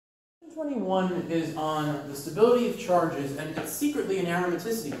21 is on the stability of charges, and it's secretly an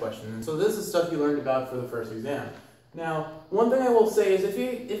aromaticity question. And so this is stuff you learned about for the first exam. Now, one thing I will say is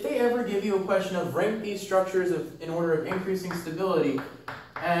if they ever give you a question of rank these structures in order of increasing stability,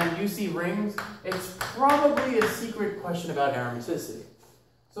 and you see rings, it's probably a secret question about aromaticity.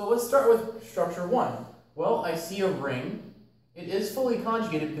 So let's start with structure 1. Well, I see a ring. It is fully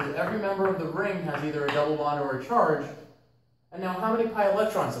conjugated because every member of the ring has either a double bond or a charge. And now how many pi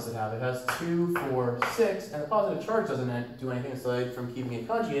electrons does it have? It has 2, 4, 6, and the positive charge doesn't do anything aside from keeping it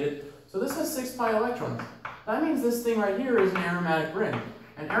conjugated. So this has 6 pi electrons. That means this thing right here is an aromatic ring.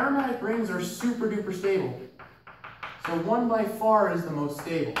 And aromatic rings are super duper stable. So 1 by far is the most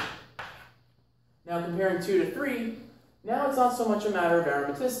stable. Now comparing 2 to 3, now it's not so much a matter of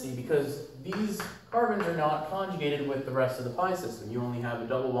aromaticity because these carbons are not conjugated with the rest of the pi system. You only have a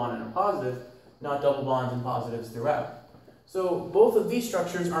double bond and a positive, not double bonds and positives throughout. So both of these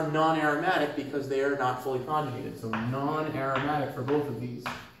structures are non-aromatic because they are not fully conjugated. So non-aromatic for both of these.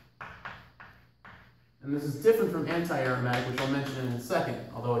 And this is different from anti-aromatic, which I'll mention in a second,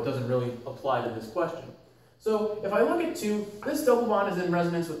 although it doesn't really apply to this question. So if I look at 2, this double bond is in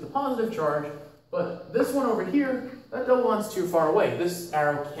resonance with the positive charge, but this one over here, that double bond's too far away. This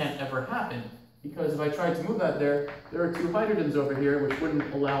arrow can't ever happen, because if I tried to move that there are 2 hydrogens over here, which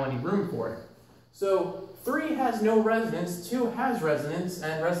wouldn't allow any room for it. So 3 has no resonance, 2 has resonance,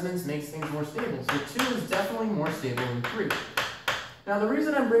 and resonance makes things more stable. So 2 is definitely more stable than 3. Now the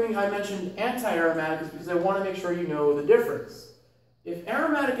reason I mentioned anti-aromatic is because I want to make sure you know the difference. If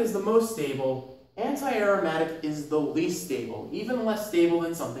aromatic is the most stable, anti-aromatic is the least stable, even less stable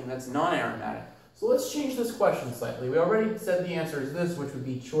than something that's non-aromatic. So let's change this question slightly. We already said the answer is this, which would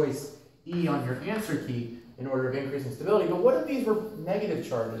be choice E on your answer key in order of increasing stability. But what if these were negative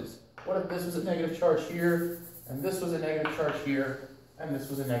charges? What if this was a negative charge here, and this was a negative charge here, and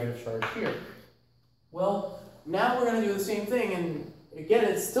this was a negative charge here? Well, now we're going to do the same thing, and again,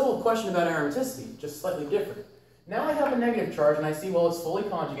 it's still a question about aromaticity, just slightly different. Now I have a negative charge, and I see, well, it's fully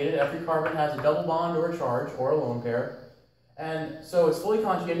conjugated. Every carbon has a double bond or a charge, or a lone pair. And so it's fully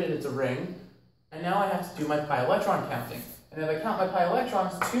conjugated, it's a ring. And now I have to do my pi electron counting. And if I count my pi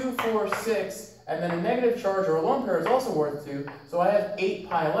electrons, 2, 4, 6, and then a negative charge or a lone pair is also worth 2, so I have 8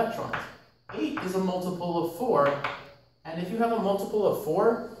 pi electrons. 8 is a multiple of 4, and if you have a multiple of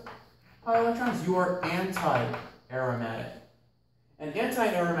 4 pi electrons, you are anti-aromatic. And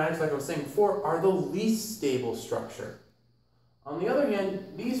anti-aromatics, like I was saying before, are the least stable structure. On the other hand,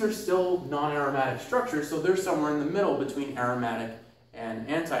 these are still non-aromatic structures, so they're somewhere in the middle between aromatic and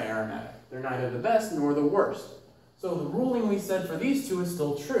anti-aromatic. They're neither the best nor the worst. So the ruling we said for these 2 is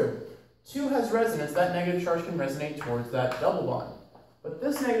still true. 2 has resonance, that negative charge can resonate towards that double bond. But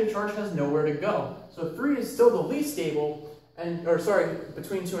this negative charge has nowhere to go. So 3 is still the least stable,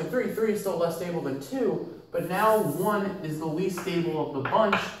 between 2 and 3, 3 is still less stable than 2, but now 1 is the least stable of the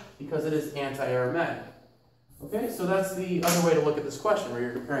bunch because it is anti-aromatic. Okay, so that's the other way to look at this question, where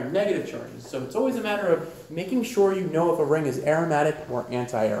you're comparing negative charges. So it's always a matter of making sure you know if a ring is aromatic or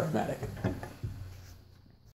anti-aromatic.